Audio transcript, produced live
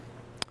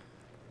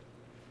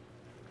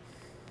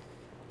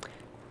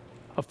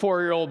A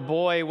 4-year-old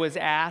boy was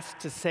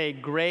asked to say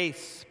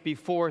grace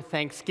before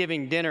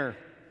Thanksgiving dinner.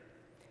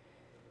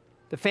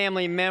 The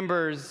family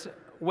members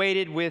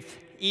waited with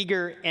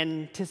eager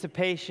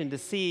anticipation to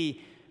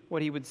see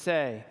what he would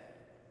say.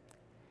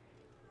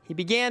 He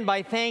began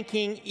by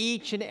thanking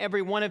each and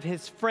every one of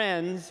his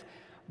friends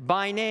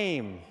by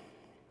name.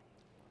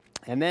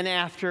 And then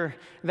after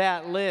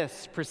that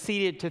list,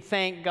 proceeded to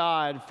thank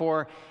God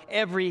for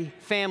every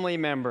family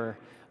member,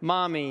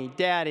 mommy,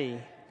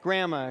 daddy,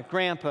 grandma,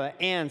 grandpa,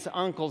 aunts,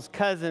 uncles,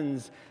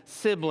 cousins,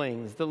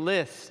 siblings. The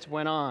list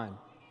went on.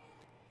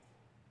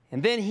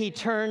 And then he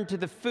turned to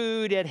the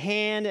food at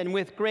hand and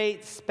with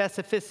great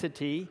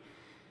specificity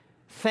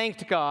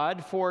thanked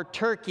God for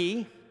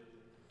turkey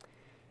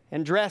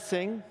and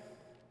dressing,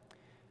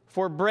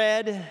 for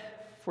bread,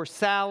 for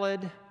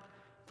salad,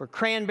 for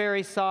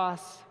cranberry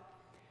sauce,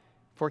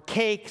 for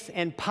cakes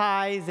and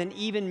pies, and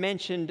even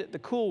mentioned the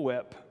Cool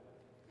Whip.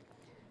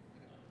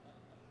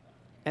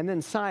 And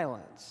then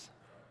silence.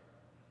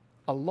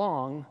 A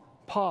long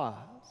pause.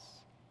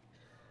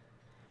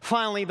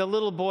 Finally, the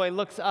little boy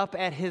looks up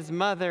at his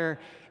mother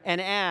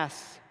and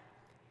asks,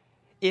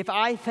 "If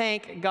I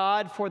thank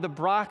God for the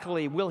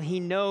broccoli, will he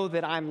know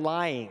that I'm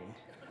lying?"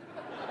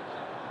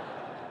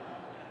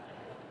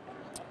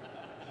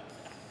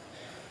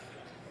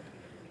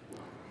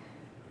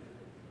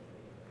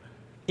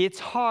 It's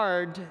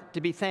hard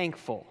to be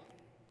thankful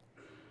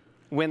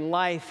when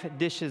life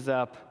dishes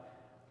up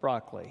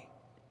broccoli.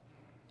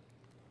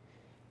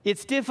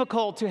 It's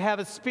difficult to have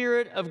a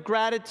spirit of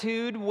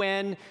gratitude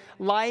when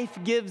life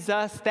gives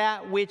us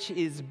that which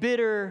is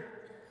bitter,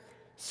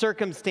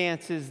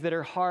 circumstances that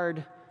are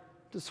hard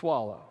to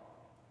swallow.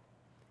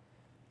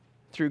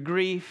 Through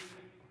grief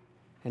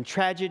and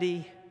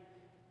tragedy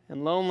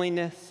and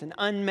loneliness and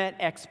unmet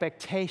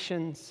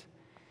expectations,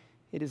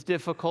 it is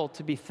difficult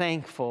to be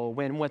thankful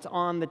when what's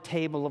on the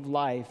table of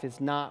life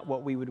is not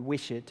what we would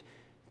wish it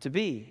to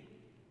be.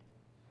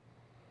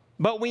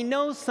 But we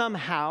know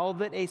somehow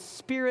that a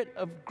spirit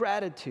of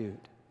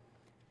gratitude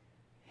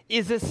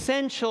is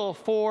essential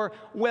for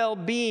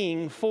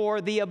well-being,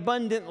 for the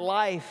abundant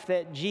life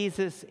that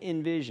Jesus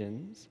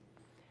envisions.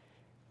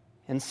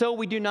 And so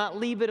we do not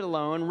leave it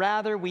alone.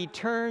 Rather, we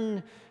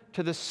turn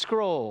to the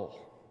scroll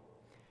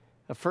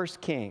of 1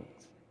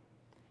 Kings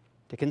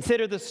to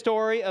consider the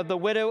story of the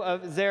widow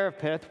of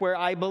Zarepheth, where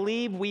I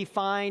believe we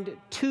find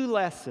 2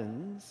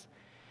 lessons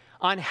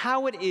on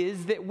how it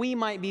is that we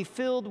might be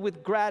filled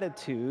with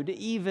gratitude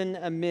even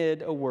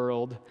amid a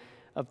world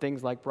of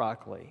things like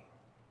broccoli.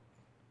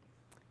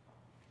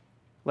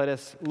 Let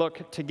us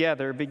look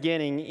together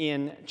beginning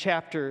in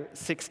chapter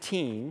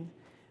 16,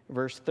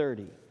 verse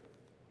 30.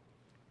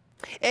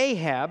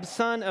 Ahab,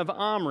 son of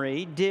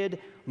Omri, did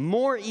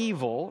more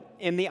evil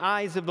in the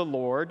eyes of the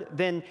Lord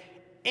than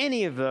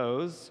any of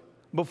those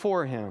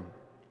before him.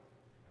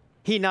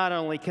 He not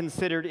only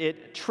considered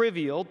it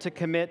trivial to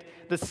commit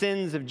the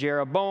sins of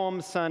Jeroboam,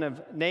 son of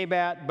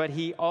Nebat, but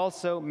he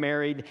also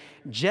married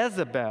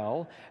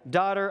Jezebel,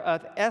 daughter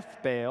of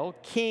Ethbaal,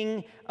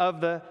 king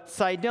of the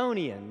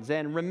Sidonians.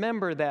 And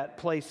remember that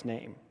place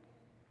name.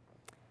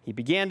 He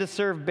began to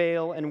serve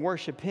Baal and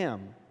worship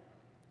him.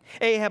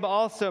 Ahab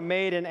also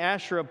made an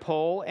Asherah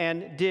pole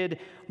and did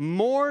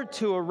more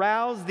to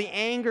arouse the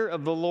anger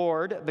of the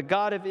Lord, the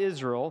God of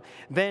Israel,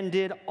 than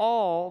did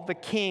all the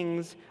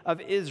kings of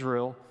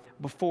Israel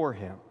before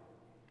him.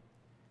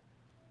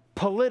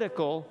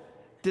 Political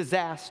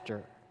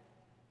disaster.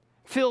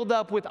 Filled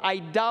up with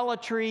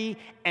idolatry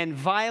and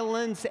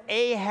violence,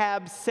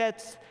 Ahab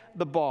sets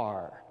the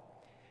bar.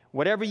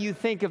 Whatever you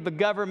think of the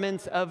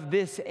governments of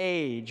this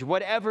age,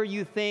 whatever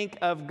you think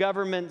of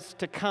governments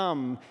to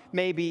come,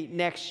 maybe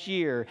next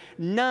year,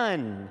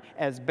 none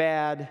as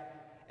bad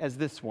as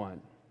this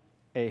one,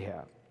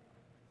 Ahab.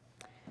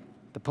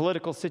 The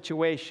political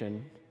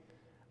situation,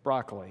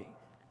 broccoli.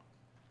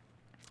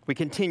 We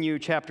continue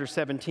chapter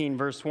 17,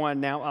 verse 1.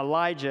 Now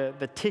Elijah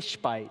the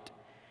Tishbite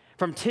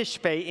from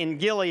Tishbe in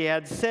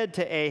Gilead said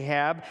to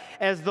Ahab,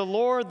 "As the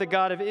Lord, the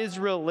God of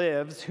Israel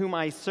lives, whom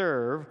I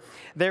serve,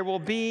 there will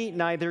be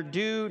neither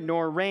dew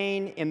nor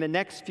rain in the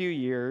next few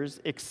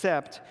years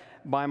except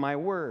by my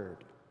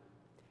word."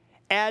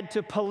 Add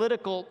to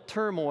political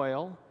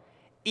turmoil,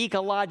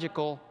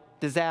 ecological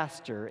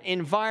disaster,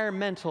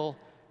 environmental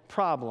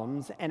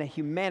problems, and a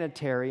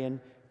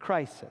humanitarian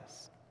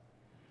crisis.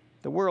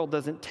 The world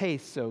doesn't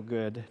taste so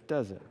good,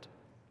 does it?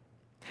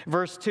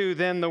 Verse 2,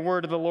 then the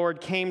word of the Lord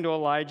came to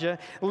Elijah,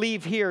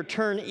 "Leave here,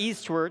 turn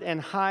eastward,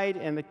 and hide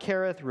in the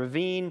Kerith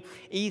ravine,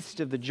 east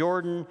of the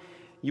Jordan.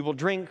 You will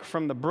drink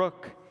from the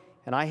brook,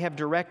 and I have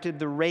directed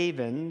the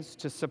ravens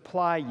to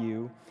supply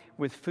you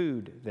with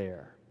food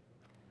there."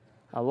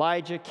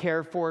 Elijah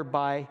cared for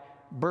by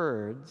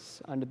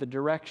birds under the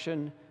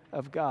direction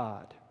of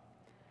God.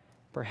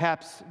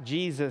 Perhaps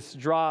Jesus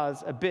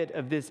draws a bit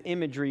of this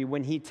imagery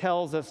when he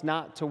tells us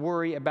not to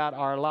worry about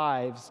our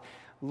lives.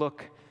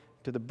 Look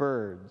to the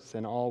birds,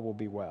 and all will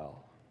be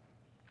well.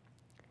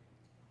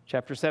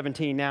 Chapter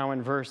 17, now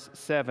in verse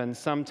 7,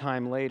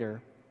 sometime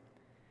later,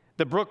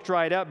 the brook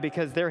dried up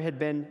because there had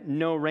been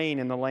no rain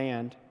in the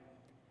land.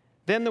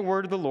 Then the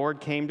word of the Lord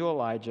came to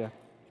Elijah.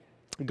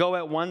 Go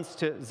at once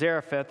to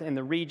Zarepheth in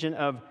the region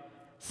of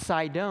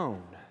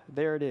Sidon.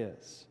 There it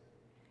is.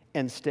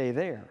 And stay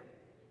there.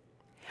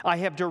 I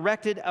have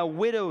directed a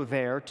widow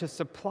there to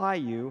supply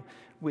you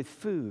with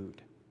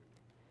food.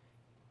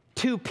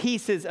 Two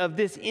pieces of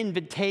this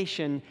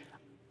invitation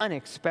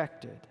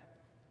unexpected.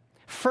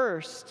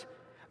 First,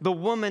 the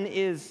woman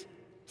is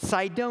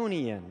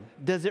Sidonian.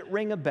 Does it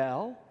ring a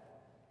bell?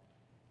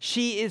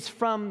 She is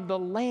from the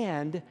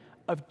land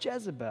of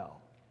Jezebel.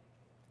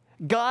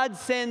 God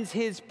sends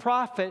his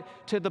prophet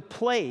to the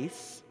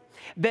place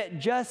that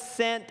just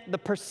sent the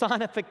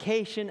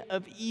personification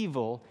of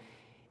evil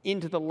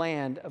into the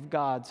land of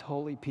God's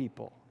holy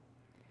people.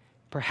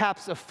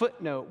 Perhaps a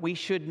footnote, we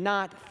should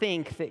not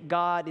think that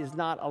God is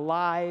not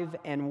alive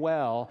and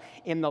well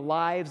in the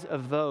lives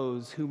of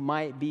those who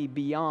might be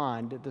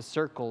beyond the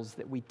circles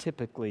that we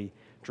typically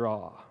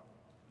draw.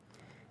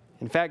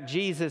 In fact,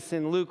 Jesus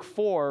in Luke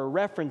 4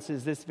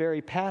 references this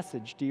very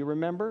passage. Do you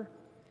remember?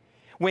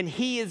 When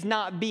he is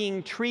not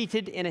being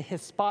treated in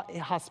a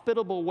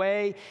hospitable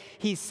way,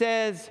 he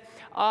says,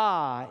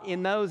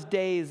 in those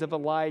days of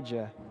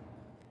Elijah,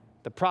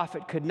 the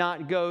prophet could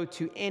not go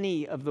to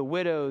any of the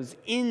widows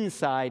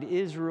inside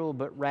Israel,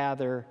 but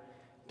rather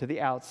to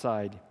the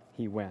outside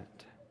he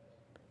went.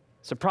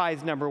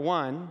 Surprise number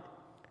one,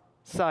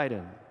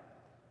 Sidon.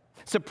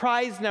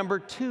 Surprise number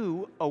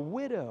two, a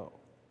widow.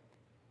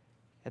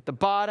 At the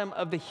bottom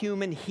of the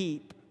human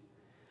heap,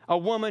 a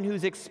woman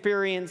who's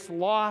experienced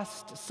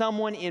loss,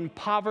 someone in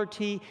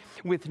poverty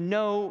with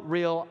no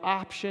real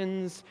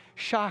options.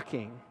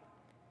 Shocking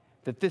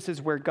that this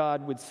is where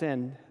God would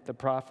send the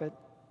prophet.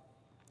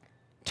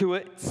 To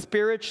a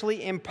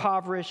spiritually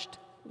impoverished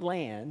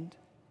land,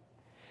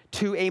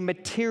 to a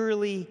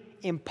materially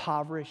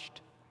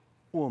impoverished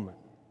woman.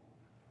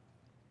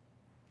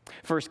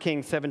 1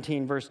 Kings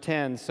 17, verse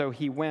 10, so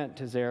he went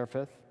to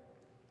Zarepheth.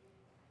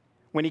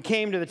 When he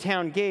came to the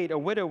town gate, a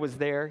widow was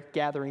there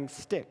gathering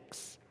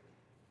sticks.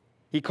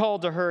 He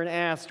called to her and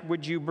asked,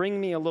 would you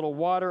bring me a little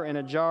water in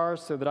a jar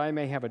so that I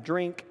may have a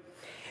drink?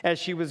 As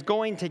she was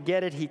going to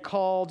get it, he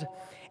called,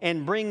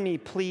 and bring me,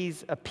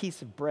 please, a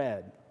piece of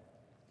bread.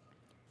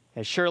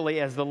 As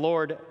surely as the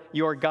Lord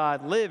your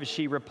God lives,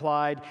 she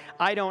replied,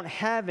 I don't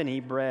have any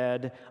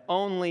bread,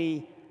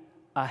 only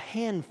a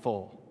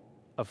handful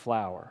of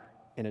flour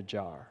in a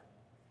jar,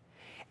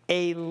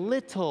 a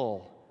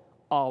little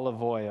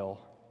olive oil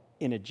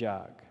in a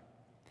jug.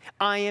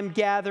 I am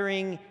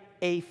gathering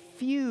a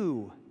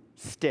few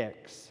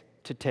sticks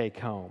to take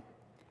home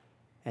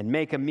and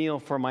make a meal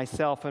for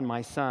myself and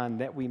my son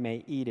that we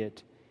may eat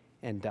it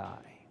and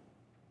die.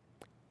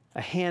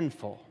 A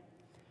handful,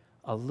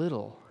 a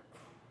little,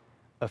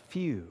 a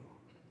few.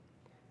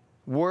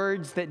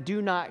 Words that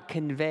do not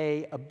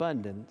convey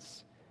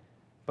abundance,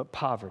 but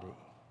poverty.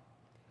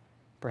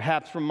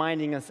 Perhaps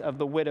reminding us of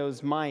the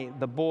widow's mite,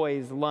 the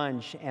boy's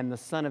lunch, and the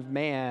Son of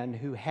Man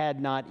who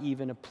had not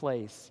even a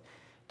place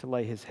to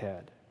lay his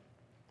head.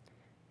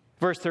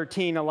 Verse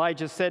 13,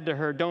 Elijah said to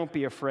her, don't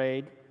be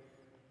afraid.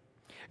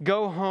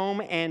 Go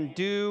home and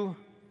do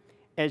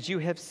as you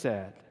have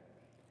said.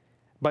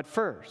 But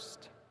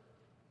first,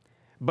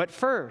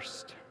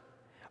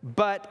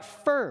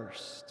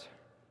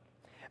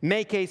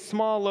 make a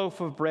small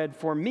loaf of bread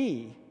for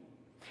me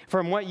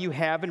from what you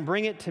have and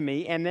bring it to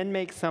me, and then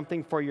make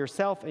something for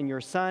yourself and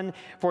your son.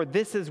 For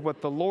this is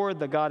what the Lord,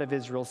 the God of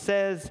Israel,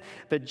 says,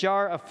 the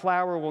jar of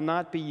flour will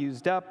not be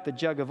used up, the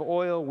jug of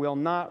oil will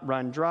not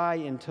run dry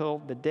until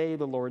the day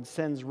the Lord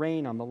sends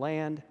rain on the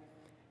land.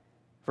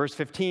 Verse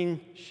 15,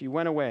 she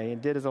went away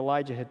and did as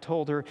Elijah had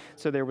told her.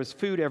 So there was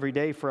food every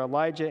day for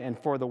Elijah and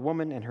for the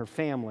woman and her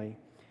family.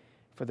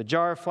 For the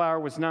jar of flour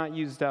was not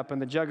used up, and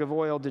the jug of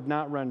oil did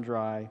not run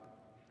dry,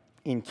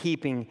 in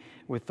keeping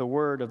with the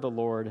word of the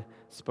Lord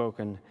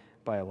spoken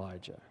by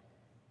Elijah.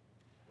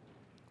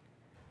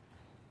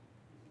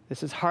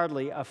 This is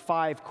hardly a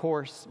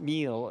 5-course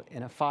meal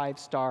in a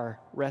 5-star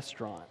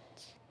restaurant.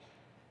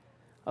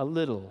 A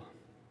little,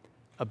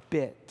 a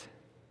bit,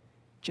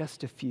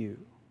 just a few.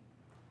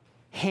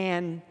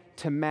 Hand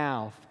to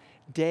mouth,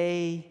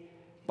 day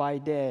by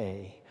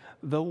day.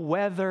 The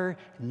weather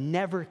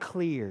never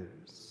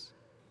clears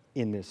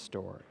in this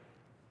story.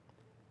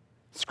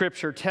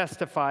 Scripture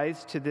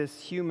testifies to this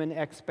human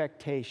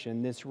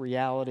expectation, this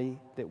reality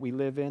that we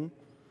live in.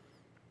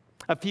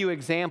 A few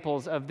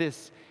examples of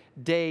this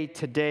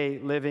day-to-day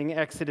living.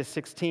 Exodus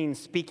 16,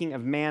 speaking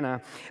of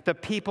manna, the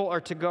people are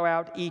to go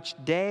out each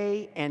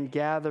day and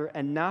gather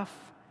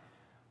enough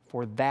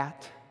for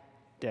that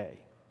day.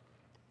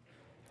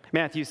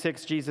 Matthew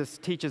 6, Jesus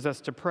teaches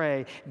us to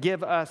pray,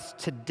 give us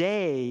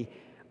today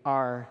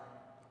our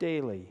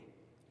daily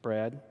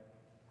bread.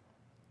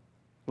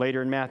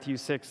 Later in Matthew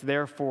 6,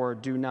 therefore,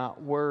 do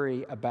not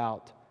worry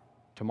about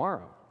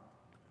tomorrow.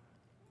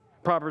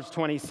 Proverbs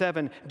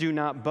 27, do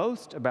not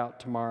boast about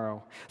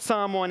tomorrow.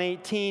 Psalm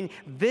 118,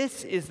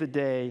 this is the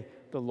day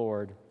the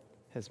Lord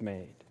has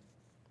made.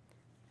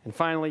 And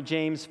finally,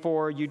 James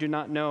 4, you do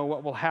not know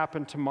what will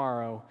happen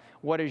tomorrow.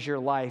 What is your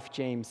life,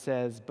 James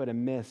says, but a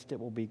mist, it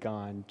will be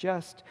gone.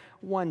 Just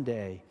one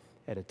day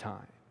at a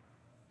time.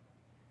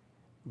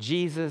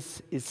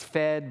 Jesus is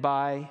fed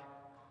by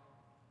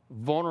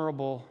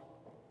vulnerable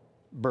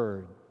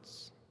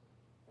birds.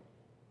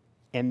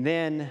 And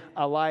then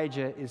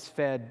Elijah is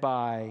fed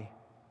by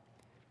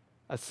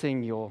a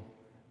single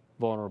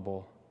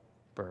vulnerable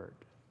bird.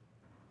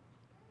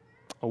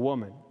 A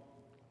woman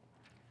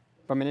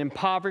from an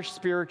impoverished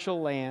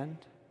spiritual land,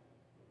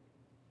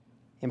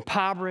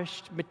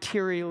 impoverished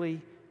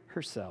materially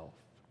herself.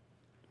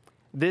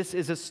 This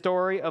is a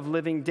story of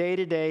living day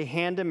to day,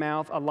 hand to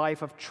mouth, a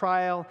life of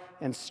trial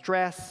and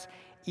stress,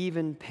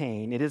 even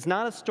pain. It is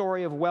not a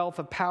story of wealth,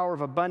 of power,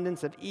 of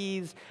abundance, of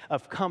ease,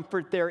 of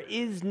comfort. There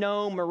is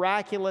no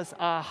miraculous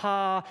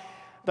aha.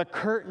 The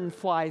curtain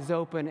flies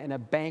open and a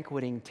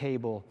banqueting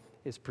table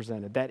is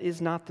presented. That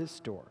is not this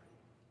story.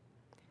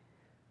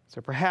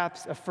 So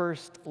perhaps a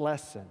first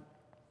lesson.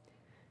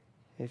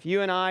 If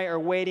you and I are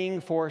waiting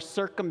for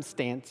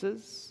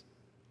circumstances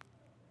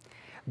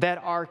that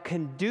are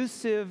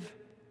conducive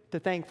to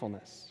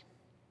thankfulness,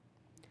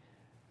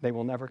 they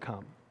will never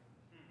come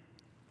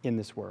in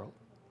this world.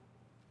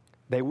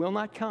 They will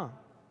not come.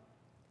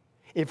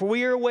 If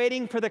we are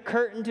waiting for the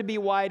curtain to be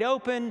wide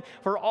open,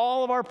 for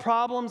all of our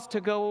problems to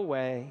go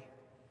away,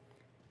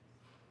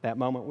 that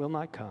moment will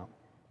not come.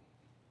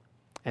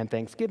 And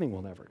Thanksgiving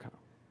will never come.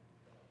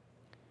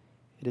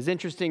 It is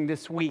interesting,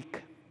 this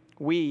week,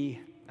 we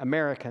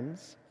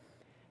Americans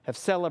have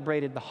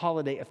celebrated the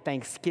holiday of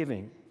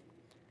Thanksgiving.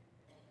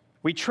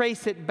 We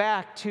trace it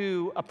back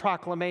to a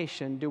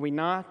proclamation, do we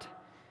not?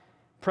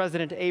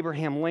 President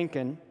Abraham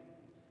Lincoln,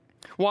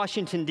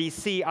 Washington,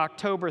 D.C.,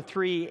 October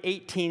 3,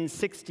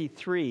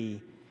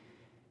 1863,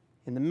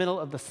 in the middle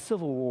of the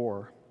Civil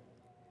War,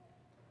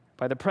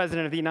 by the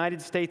President of the United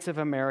States of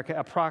America,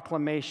 a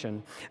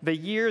proclamation. The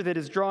year that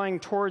is drawing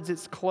towards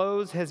its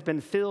close has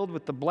been filled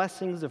with the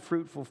blessings of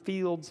fruitful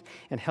fields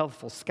and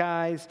healthful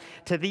skies.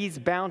 To these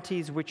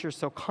bounties which are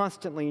so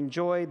constantly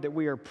enjoyed that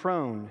we are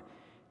prone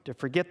to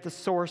forget the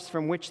source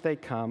from which they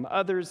come,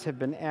 others have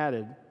been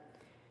added,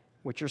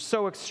 which are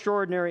so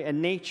extraordinary a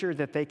nature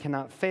that they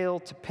cannot fail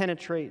to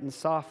penetrate and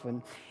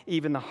soften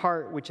even the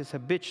heart which is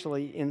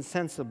habitually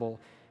insensible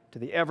to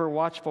the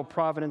ever-watchful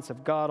providence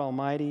of God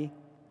Almighty.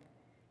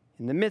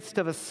 In the midst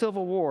of a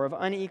civil war of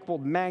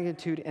unequaled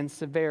magnitude and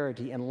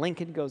severity, and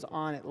Lincoln goes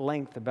on at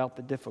length about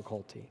the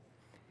difficulty.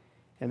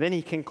 And then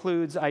he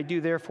concludes, I do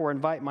therefore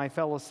invite my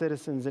fellow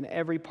citizens in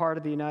every part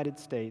of the United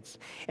States,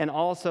 and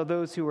also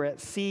those who are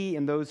at sea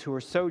and those who are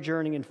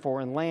sojourning in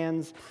foreign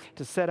lands,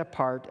 to set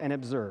apart and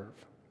observe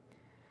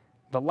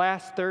the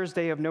last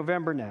Thursday of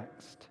November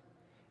next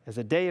as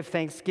a day of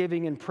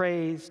thanksgiving and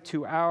praise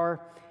to our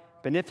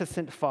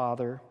beneficent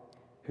Father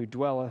who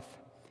dwelleth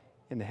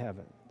in the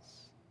heavens.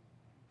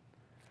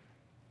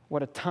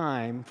 What a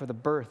time for the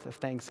birth of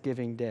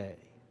Thanksgiving Day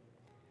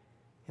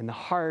in the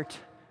heart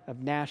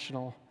of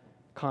national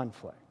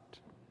conflict.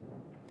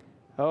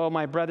 Oh,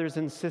 my brothers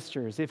and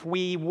sisters, if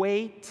we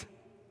wait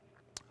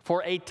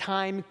for a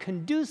time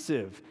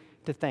conducive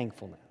to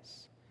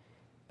thankfulness,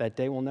 that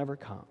day will never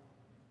come.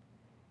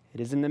 It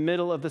is in the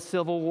middle of the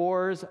civil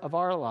wars of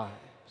our lives.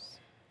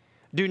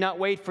 Do not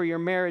wait for your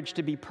marriage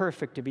to be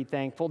perfect to be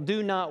thankful.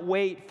 Do not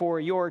wait for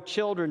your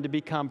children to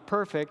become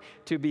perfect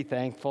to be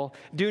thankful.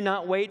 Do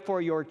not wait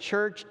for your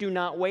church. Do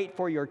not wait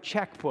for your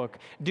checkbook.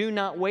 Do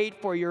not wait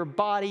for your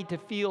body to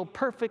feel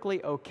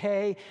perfectly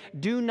okay.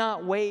 Do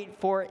not wait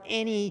for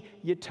any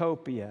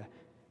utopia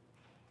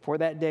for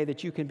that day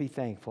that you can be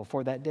thankful,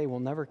 for that day will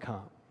never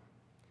come.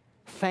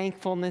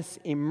 Thankfulness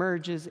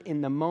emerges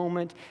in the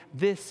moment.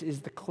 This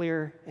is the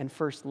clear and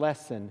first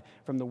lesson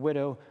from the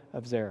widow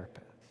of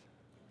Zarepheth.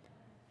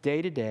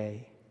 Day to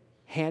day,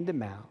 hand to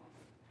mouth,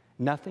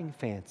 nothing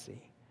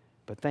fancy,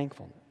 but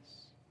thankfulness.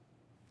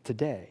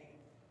 Today.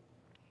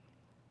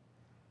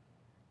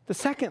 The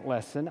second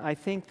lesson I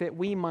think that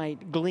we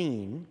might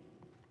glean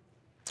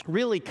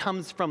really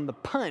comes from the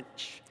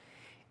punch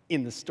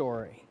in the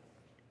story.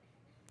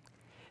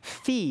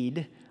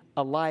 Feed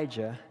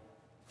Elijah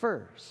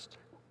first.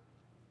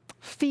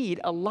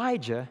 Feed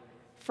Elijah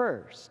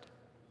first.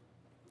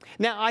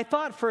 Now, I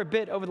thought for a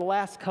bit over the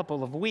last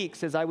couple of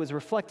weeks as I was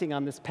reflecting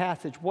on this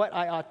passage what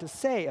I ought to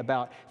say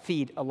about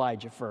feed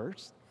Elijah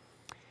first.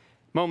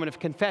 Moment of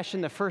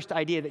confession, the first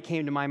idea that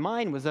came to my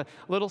mind was a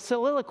little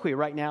soliloquy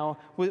right now,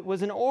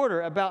 was an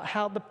order about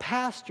how the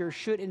pastor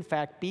should in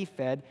fact be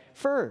fed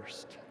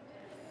first.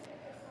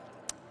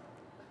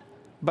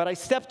 But I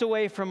stepped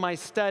away from my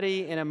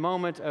study in a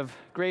moment of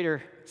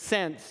greater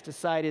sense,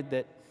 decided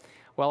that,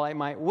 well, I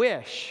might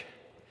wish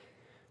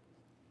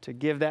to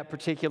give that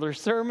particular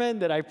sermon,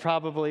 that I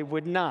probably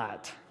would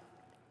not.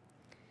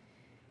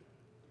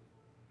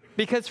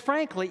 Because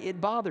frankly,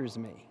 it bothers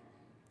me,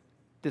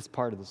 this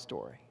part of the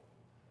story.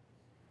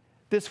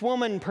 This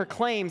woman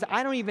proclaims,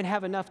 I don't even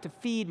have enough to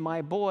feed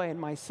my boy and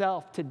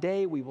myself.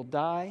 Today we will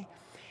die.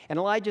 And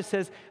Elijah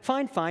says,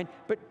 fine,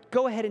 but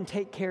go ahead and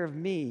take care of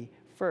me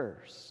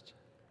first.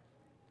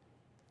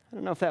 I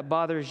don't know if that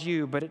bothers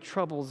you, but it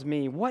troubles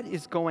me. What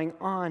is going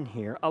on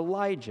here?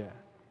 Elijah,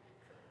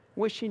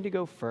 wishing to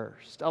go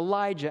first.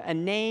 Elijah, a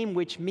name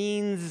which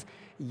means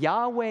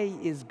Yahweh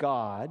is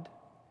God,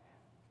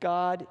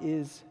 God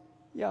is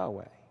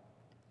Yahweh.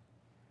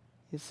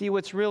 You see,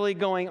 what's really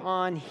going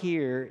on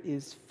here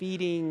is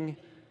feeding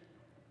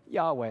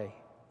Yahweh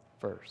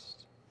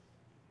first,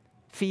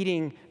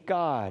 feeding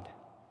God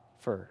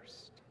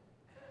first.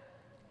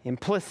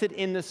 Implicit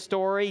in the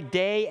story,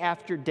 day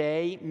after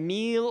day,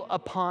 meal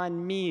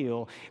upon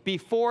meal,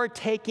 before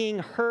taking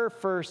her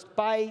first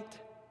bite,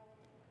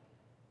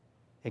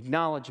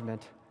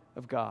 acknowledgement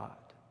of God.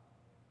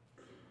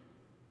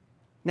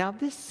 Now,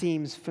 this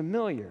seems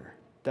familiar,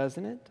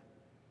 doesn't it?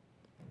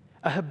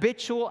 A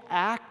habitual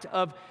act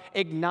of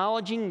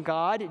acknowledging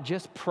God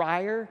just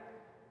prior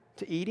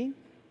to eating.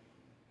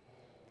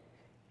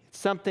 It's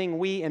something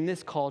we in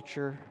this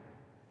culture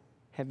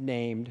have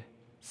named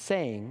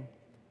saying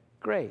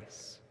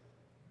grace.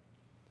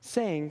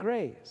 Saying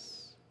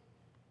grace.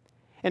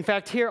 In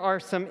fact, here are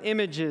some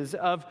images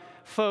of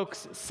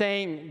folks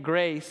saying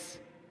grace.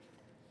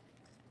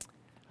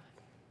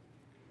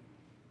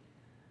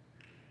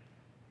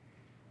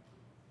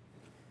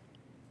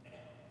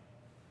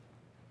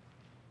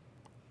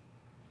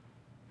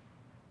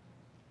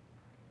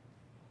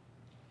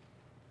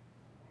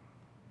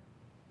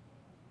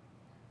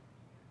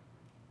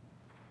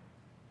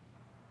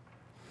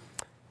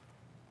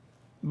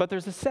 But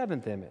there's a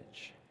seventh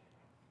image.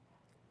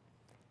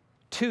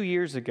 2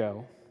 years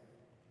ago,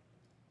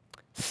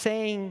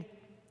 saying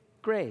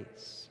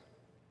grace.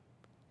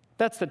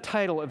 That's the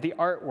title of the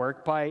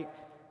artwork by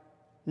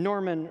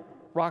Norman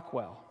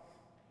Rockwell.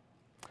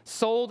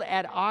 Sold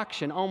at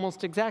auction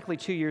almost exactly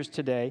 2 years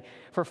today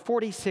for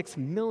 $46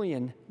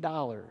 million.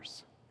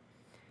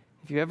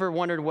 If you ever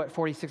wondered what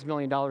 $46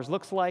 million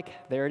looks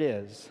like, there it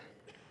is.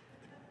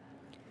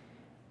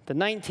 The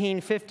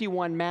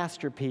 1951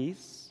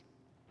 masterpiece.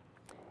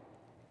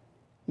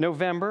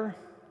 November,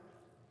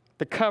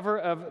 the cover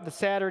of the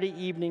Saturday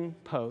Evening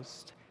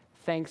Post,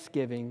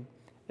 Thanksgiving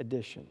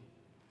edition,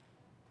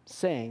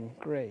 saying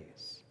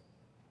grace.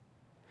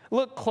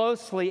 Look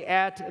closely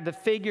at the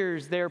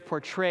figures there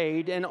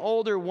portrayed, an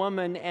older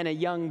woman and a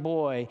young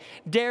boy,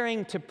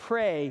 daring to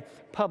pray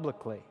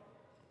publicly.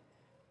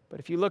 But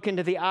if you look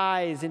into the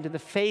eyes, into the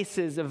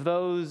faces of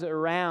those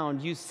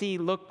around, you see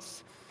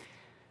looks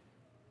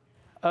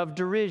of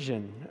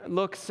derision,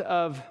 looks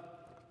of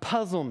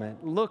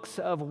puzzlement, looks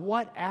of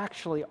what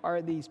actually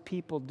are these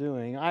people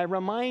doing. I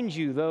remind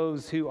you,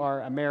 those who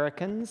are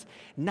Americans,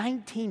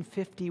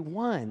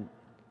 1951.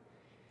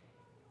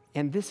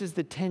 And this is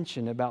the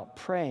tension about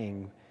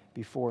praying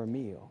before a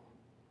meal.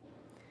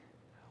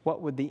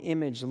 What would the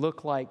image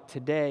look like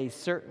today?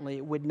 Certainly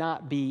it would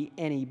not be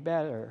any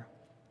better.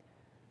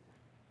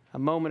 A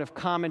moment of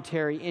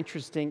commentary,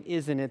 interesting,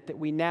 isn't it, that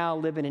we now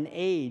live in an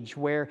age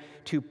where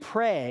to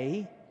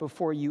pray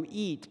before you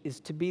eat is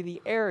to be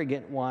the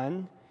arrogant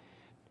one,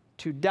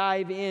 to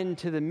dive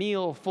into the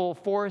meal full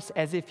force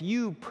as if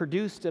you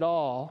produced it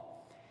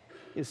all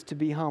is to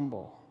be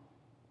humble.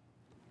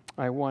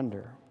 I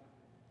wonder.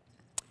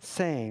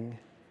 Saying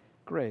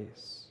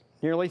grace.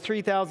 Nearly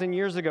 3,000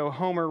 years ago,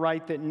 Homer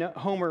wrote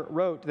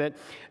that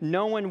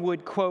no one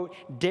would, quote,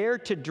 dare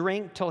to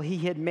drink till he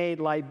had made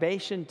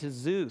libation to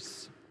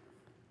Zeus.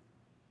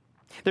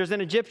 There's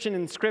an Egyptian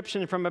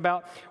inscription from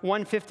about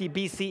 150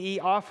 BCE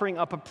offering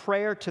up a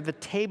prayer to the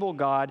table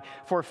god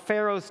for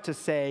pharaohs to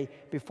say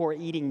before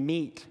eating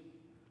meat.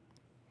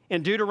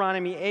 In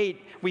Deuteronomy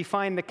 8, we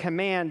find the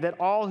command that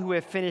all who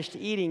have finished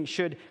eating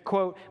should,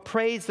 quote,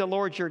 praise the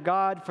Lord your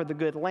God for the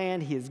good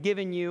land he has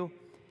given you.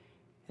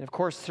 And of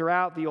course,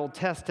 throughout the Old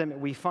Testament,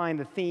 we find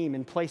the theme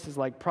in places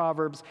like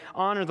Proverbs,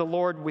 honor the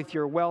Lord with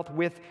your wealth,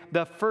 with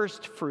the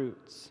first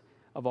fruits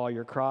of all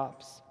your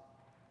crops.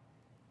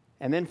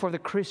 And then for the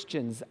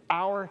Christians,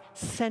 our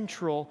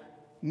central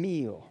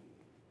meal,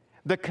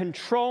 the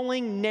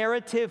controlling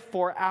narrative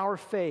for our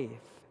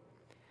faith.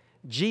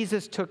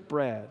 Jesus took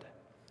bread,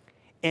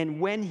 and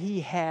when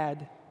he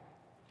had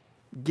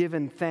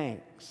given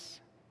thanks,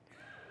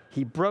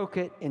 he broke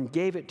it and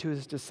gave it to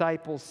his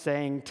disciples,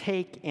 saying,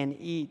 take and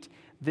eat,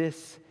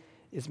 this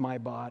is my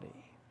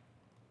body.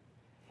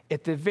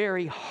 At the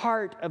very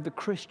heart of the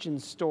Christian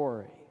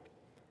story,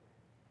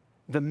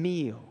 the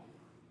meal.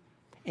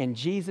 And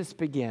Jesus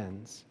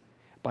begins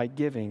by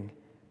giving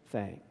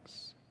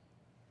thanks.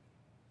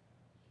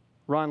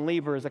 Ron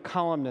Lieber is a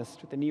columnist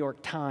with the New York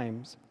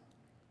Times.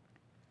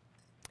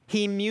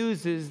 He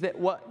muses that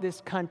what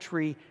this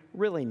country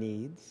really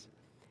needs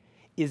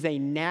is a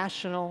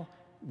national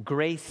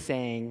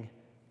grace-saying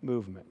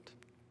movement.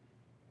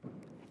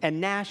 A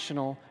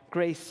national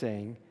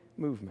grace-saying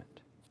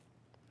movement.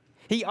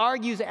 He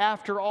argues,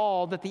 after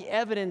all, that the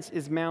evidence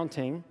is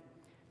mounting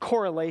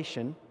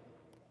correlation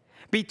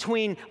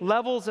between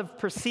levels of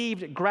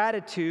perceived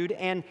gratitude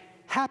and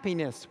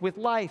happiness with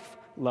life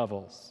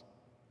levels.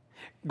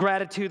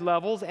 Gratitude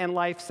levels and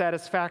life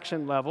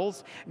satisfaction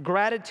levels.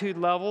 Gratitude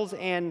levels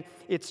and,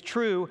 it's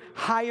true,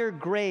 higher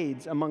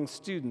grades among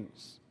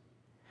students.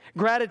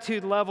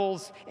 Gratitude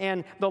levels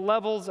and the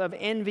levels of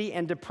envy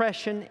and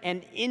depression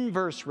and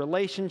inverse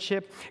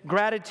relationship.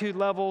 Gratitude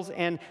levels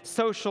and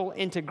social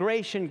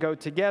integration go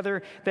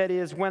together. That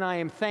is, when I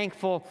am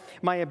thankful,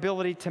 my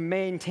ability to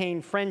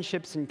maintain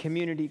friendships and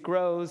community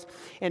grows.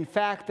 In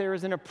fact, there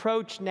is an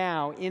approach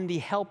now in the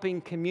helping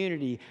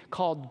community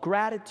called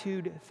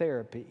gratitude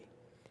therapy,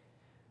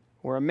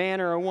 where a man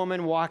or a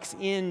woman walks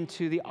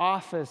into the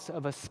office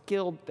of a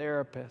skilled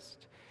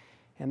therapist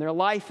and their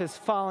life is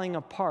falling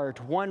apart.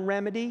 One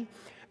remedy: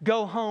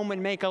 go home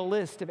and make a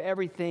list of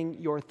everything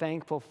you're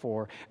thankful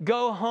for.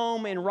 Go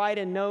home and write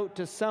a note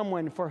to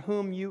someone for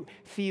whom you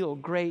feel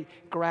great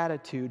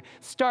gratitude.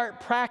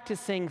 Start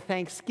practicing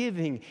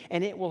Thanksgiving,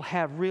 and it will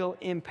have real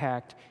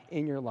impact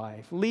in your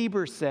life.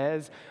 Lieber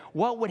says,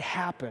 what would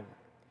happen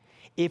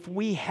if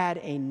we had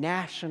a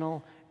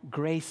national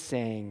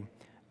grace-saying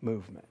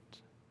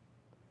movement?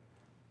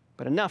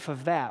 But enough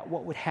of that.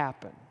 What would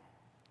happen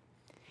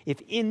if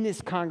in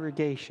this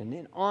congregation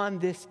and on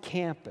this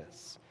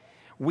campus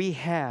we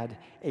had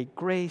a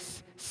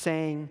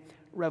grace-saying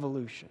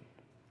revolution?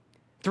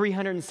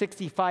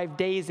 365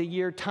 days a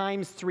year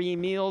times 3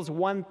 meals,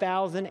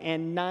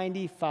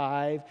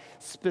 1,095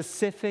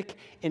 specific,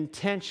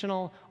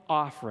 intentional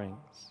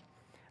offerings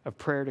of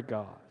prayer to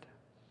God.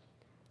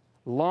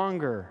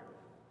 Longer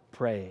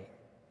praying,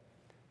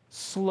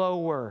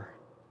 slower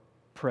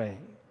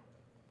praying,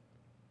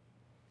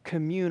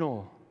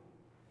 communal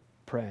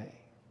praying.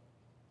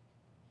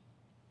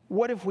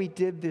 What if we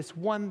did this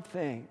one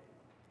thing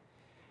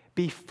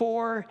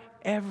before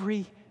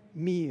every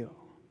meal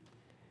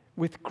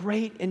with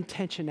great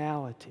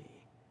intentionality?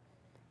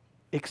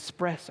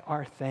 Express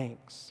our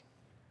thanks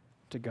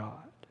to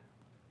God.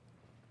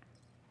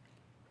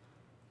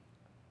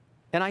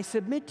 And I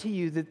submit to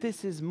you that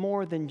this is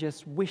more than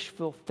just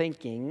wishful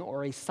thinking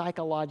or a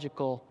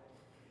psychological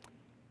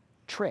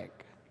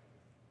trick.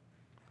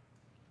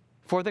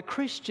 For the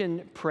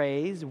Christian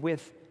prays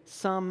with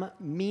some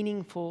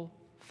meaningful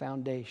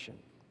foundation.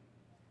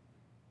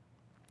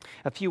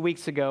 A few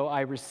weeks ago,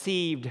 I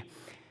received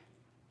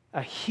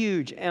a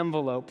huge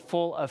envelope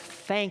full of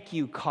thank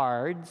you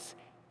cards,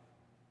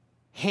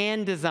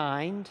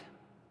 hand-designed,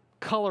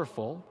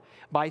 colorful,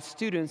 by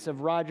students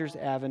of Rogers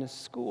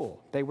Adventist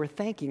School. They were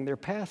thanking their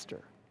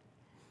pastor.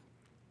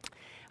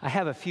 I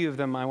have a few of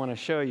them I want to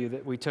show you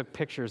that we took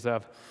pictures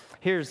of.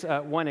 Here's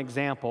one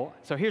example.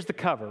 So here's the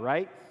cover,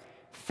 right?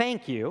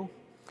 Thank you.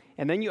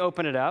 And then you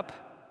open it up.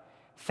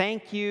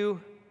 Thank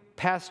you,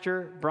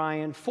 Pastor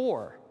Bryan,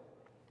 for.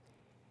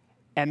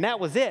 And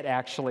that was it,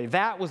 actually.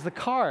 That was the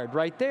card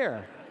right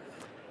there.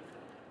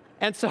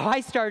 And so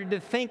I started to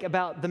think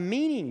about the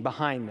meaning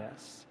behind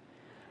this.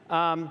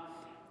 And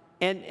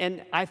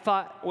I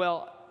thought,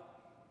 well,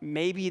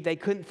 maybe they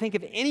couldn't think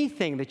of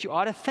anything that you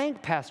ought to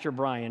thank Pastor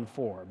Bryan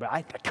for, but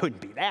I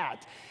couldn't be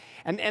that.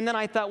 And then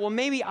I thought, well,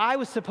 maybe I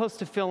was supposed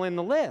to fill in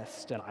the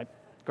list. And I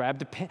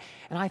grabbed a pen,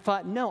 and I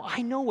thought, no,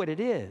 I know what it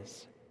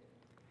is.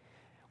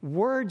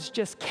 Words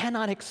just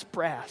cannot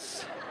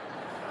express.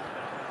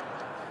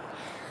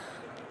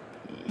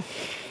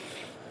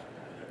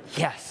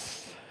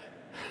 Yes.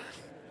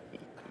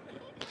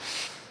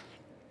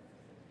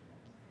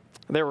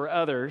 There were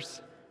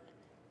others.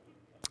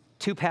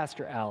 To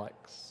Pastor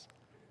Alex.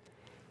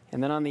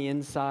 And then on the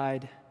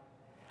inside,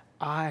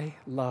 I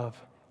love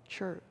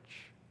church.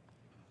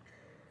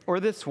 Or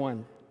this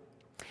one.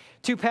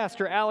 To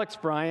Pastor Alex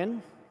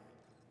Bryan.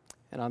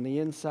 And on the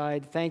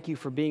inside, thank you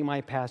for being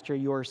my pastor.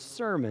 Your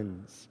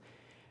sermons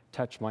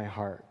touch my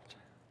heart.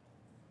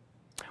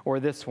 Or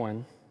this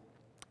one.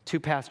 To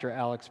Pastor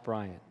Alex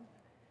Bryan.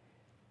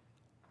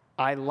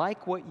 I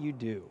like what you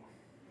do.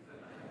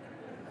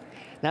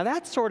 Now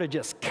that sort of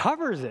just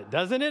covers it,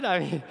 doesn't it? I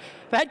mean,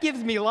 that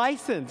gives me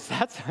license.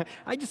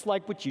 I just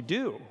like what you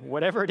do.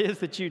 Whatever it is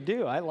that you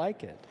do, I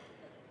like it.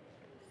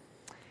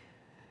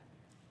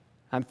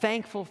 I'm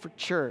thankful for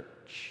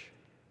church.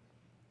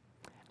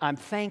 I'm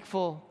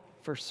thankful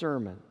for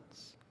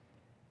sermons.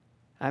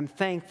 I'm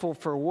thankful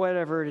for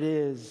whatever it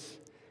is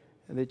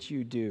that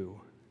you do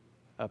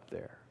up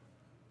there.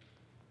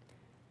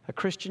 A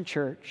Christian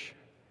church,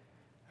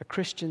 a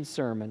Christian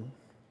sermon,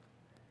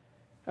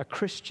 a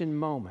Christian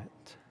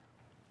moment.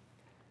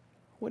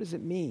 What does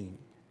it mean?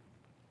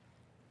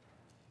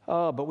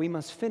 Oh, but we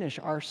must finish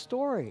our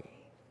story.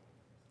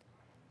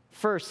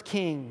 1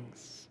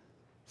 Kings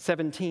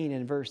 17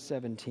 and verse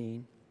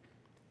 17.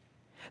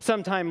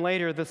 Sometime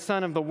later, the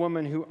son of the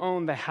woman who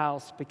owned the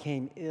house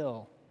became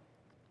ill.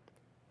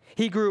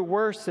 He grew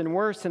worse and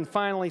worse and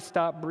finally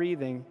stopped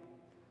breathing.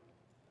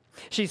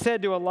 She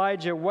said to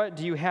Elijah, "What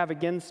do you have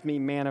against me,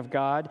 man of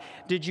God?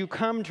 Did you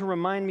come to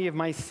remind me of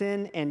my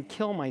sin and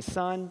kill my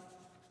son?"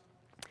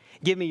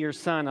 "Give me your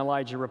son,"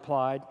 Elijah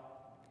replied.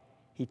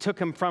 He took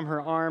him from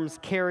her arms,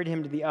 carried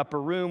him to the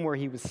upper room where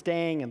he was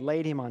staying, and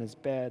laid him on his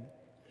bed.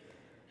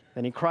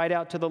 Then he cried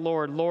out to the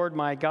Lord, "Lord,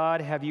 my God,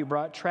 have you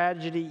brought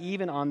tragedy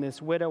even on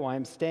this widow I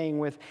am staying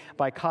with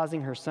by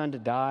causing her son to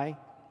die?"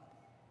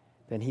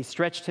 Then he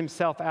stretched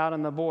himself out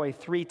on the boy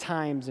 3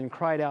 times and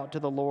cried out to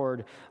the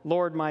Lord,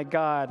 "Lord, my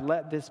God,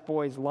 let this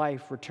boy's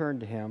life return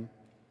to him."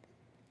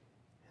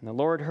 And the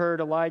Lord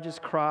heard Elijah's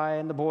cry,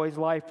 and the boy's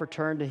life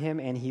returned to him,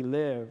 and he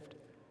lived.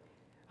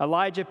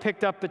 Elijah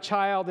picked up the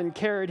child and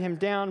carried him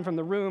down from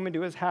the room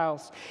into his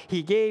house.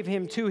 He gave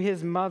him to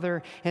his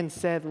mother and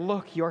said,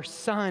 "Look, your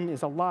son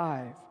is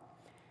alive."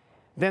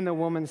 Then the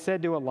woman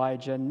said to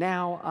Elijah,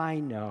 now I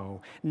know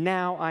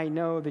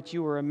that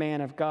you are a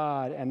man of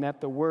God, and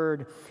that the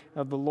word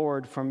of the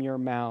Lord from your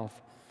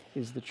mouth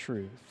is the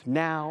truth.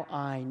 Now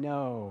I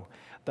know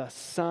the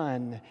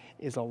son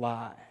is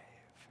alive.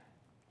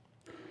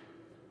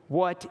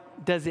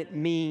 What does it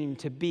mean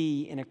to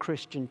be in a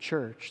Christian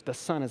church? The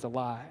son is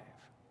alive.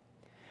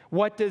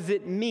 What does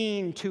it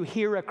mean to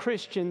hear a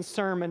Christian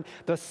sermon?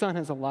 The son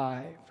is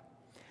alive.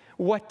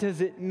 What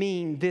does it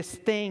mean, this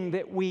thing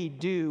that we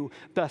do?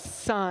 The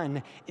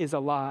son is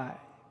alive.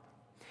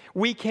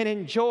 We can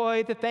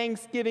enjoy the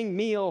Thanksgiving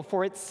meal,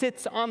 for it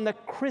sits on the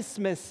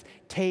Christmas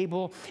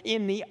table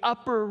in the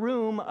upper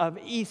room of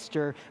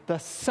Easter. The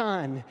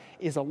son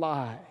is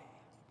alive.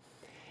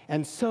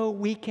 And so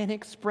we can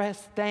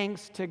express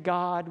thanks to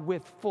God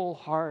with full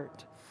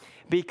heart,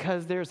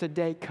 because there's a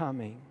day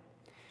coming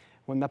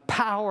when the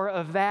power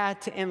of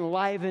that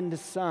enlivened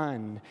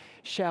Son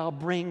shall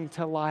bring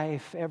to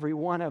life every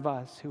one of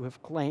us who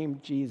have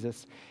claimed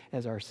Jesus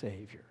as our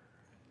Savior.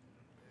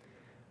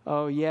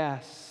 Oh,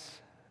 yes,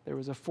 there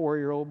was a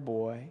 4-year-old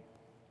boy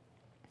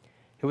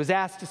who was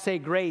asked to say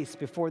grace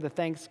before the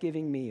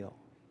Thanksgiving meal.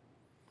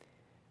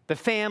 The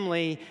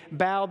family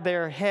bowed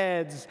their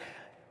heads,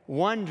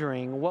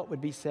 wondering what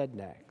would be said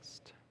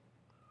next.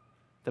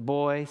 The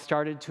boy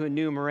started to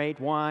enumerate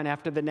one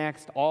after the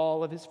next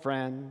all of his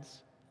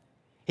friends.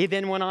 He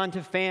then went on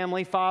to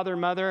family, father,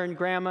 mother, and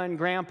grandma and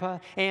grandpa,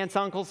 aunts,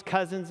 uncles,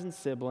 cousins, and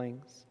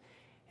siblings.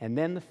 And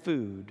then the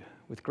food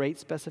with great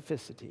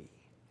specificity.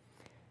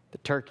 The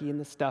turkey and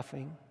the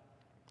stuffing,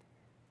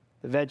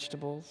 the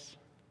vegetables,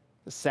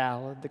 the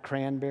salad, the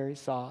cranberry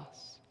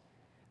sauce,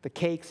 the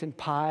cakes and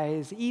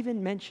pies,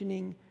 even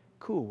mentioning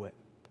Cool Whip.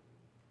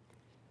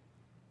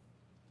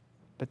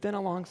 But then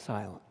a long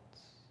silence.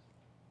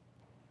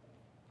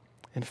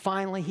 And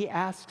finally he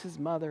asks his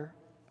mother,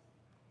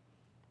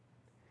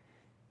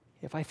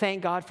 if I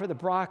thank God for the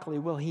broccoli,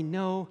 will he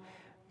know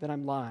that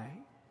I'm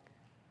lying?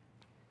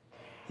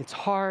 It's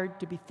hard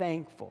to be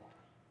thankful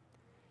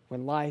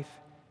when life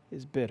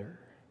is bitter.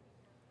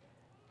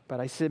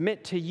 But I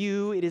submit to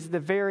you, it is the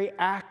very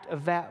act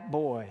of that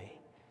boy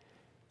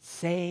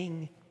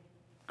saying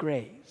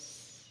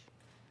grace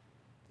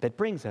that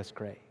brings us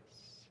grace.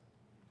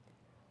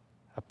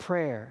 A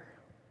prayer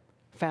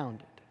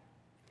founded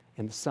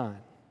in the Son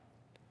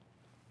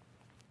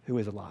who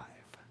is alive.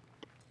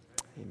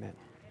 Amen.